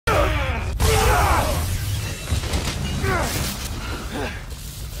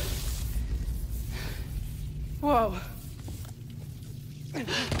Whoa.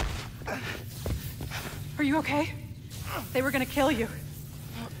 Are you okay? They were gonna kill you.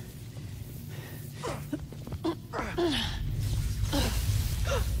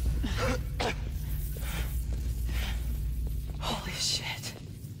 Holy shit.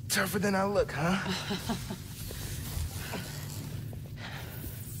 Tougher than I look, huh?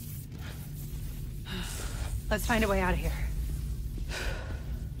 Let's find a way out of here.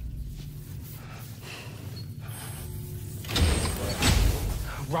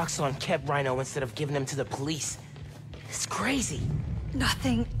 Roxxon kept Rhino instead of giving him to the police. It's crazy.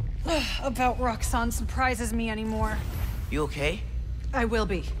 Nothing about Roxxon surprises me anymore. You okay? I will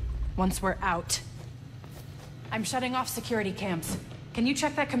be, once we're out. I'm shutting off security cams. Can you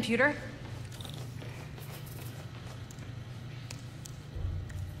check that computer?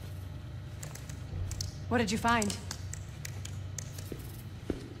 What did you find?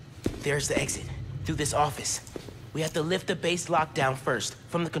 There's the exit, through this office. We have to lift the base lockdown first,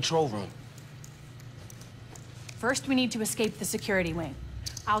 from the control room. First, we need to escape the security wing.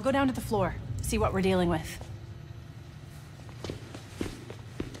 I'll go down to the floor, see what we're dealing with.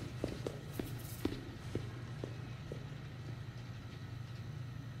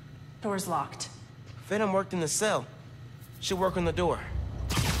 Door's locked. Venom worked in the cell. Should work on the door.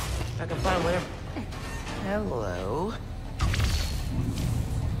 I can find whatever. Hello.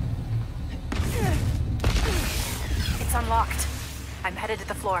 It's unlocked. I'm headed to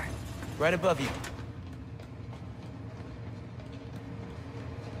the floor. Right above you.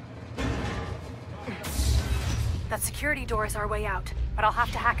 That security door is our way out, but I'll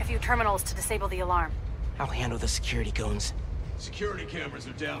have to hack a few terminals to disable the alarm. I'll handle the security goons. Security cameras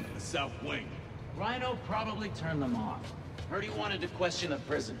are down in the south wing. Rhino probably turned them off. Heard he wanted to question the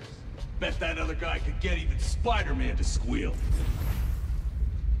prisoners. Bet that other guy could get even Spider-Man to squeal.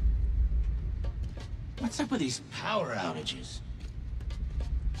 What's up with these power outages?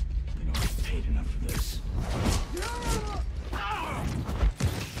 We don't get paid enough for this.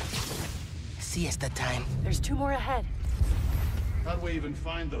 Siesta time. There's 2 more ahead. How'd we even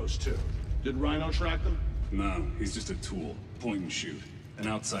find those two? Did Rhino track them? No, he's just a tool. Point and shoot. An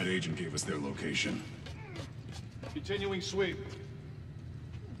outside agent gave us their location. Continuing sweep.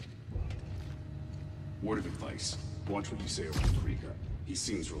 Word of advice. Watch what you say over to Krieger. He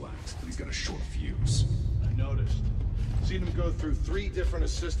seems relaxed, but he's got a short fuse. I noticed. Seen him go through 3 different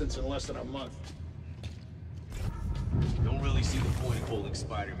assistants in less than a month. Don't really see the point of holding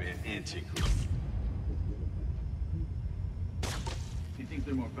Spider-Man and Tinker. You think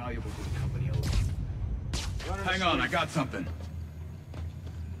they're more valuable to the company alone? Hang on, I got something.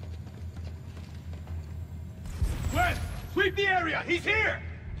 Glenn! Sweep the area! He's here!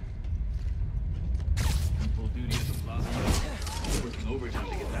 Full duty at the plaza. Working overtime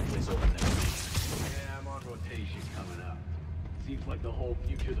to get that place open now. Yeah, I'm on rotation coming up. Seems like the whole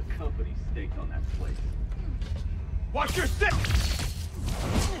future of the company's staked on that place. Watch your step!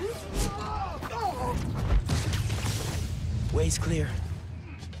 Way's clear.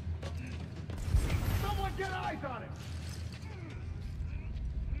 Someone get eyes on him!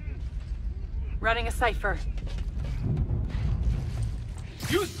 Running a cipher.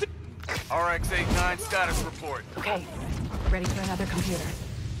 You see RX-89 status report. Okay, ready for another computer.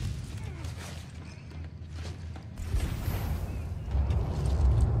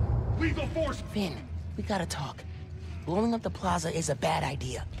 lethal force! Finn, we gotta talk. Blowing up the plaza is a bad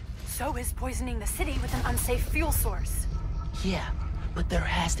idea. So is poisoning the city with an unsafe fuel source. Yeah, but there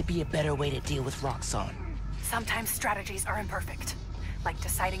has to be a better way to deal with Roxxon. Sometimes strategies are imperfect, like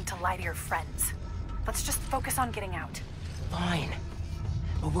deciding to lie to your friends. Let's just focus on getting out. Fine.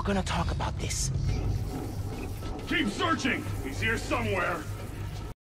 But we're gonna talk about this. Keep searching! He's here somewhere!